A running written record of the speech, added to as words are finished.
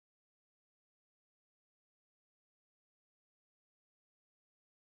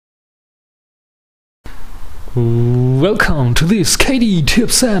Welcome to this KDE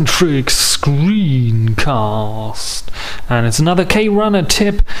tips and tricks screencast, and it's another Krunner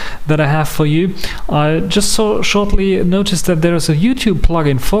tip that I have for you. I just shortly noticed that there is a YouTube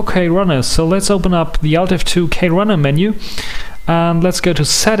plugin for Krunner, so let's open up the Alt F2 Krunner menu and let's go to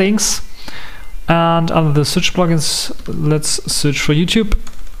settings, and under the search plugins let's search for YouTube,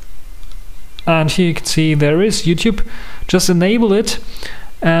 and here you can see there is YouTube. Just enable it,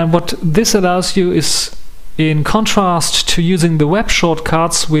 and what this allows you is, in contrast to using the web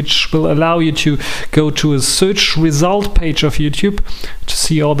shortcuts, which will allow you to go to a search result page of YouTube to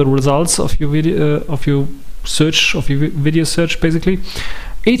see all the results of your video, video search, basically,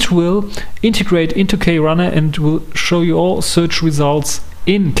 it will integrate into Krunner and will show you all search results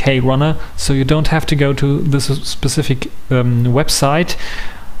in Krunner, so you don't have to go to this specific website.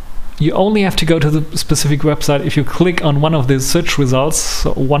 You only have to go to the specific website if you click on one of the search results,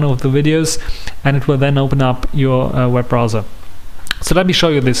 so one of the videos, and it will then open up your web browser. So let me show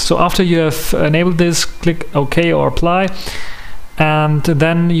you this. So after you have enabled this, click OK or apply, and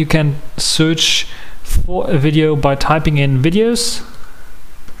then you can search for a video by typing in videos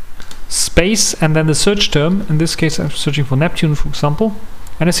space and then the search term. In this case I'm searching for Neptune, for example.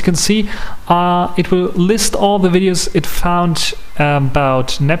 And as you can see, it will list all the videos it found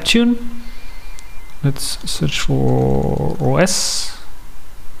about Neptune. Let's search for OS.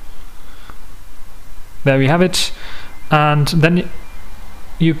 There we have it. And then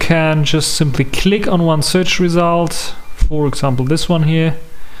you can just simply click on one search result, for example this one here,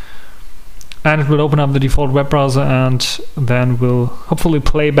 and it will open up the default web browser and then will hopefully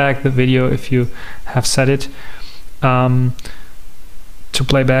play back the video if you have set it to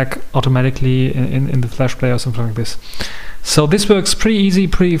play back automatically in the Flash player or something like this. So this works pretty easy,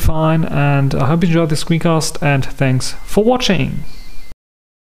 pretty fine, and I hope you enjoyed this screencast, and thanks for watching.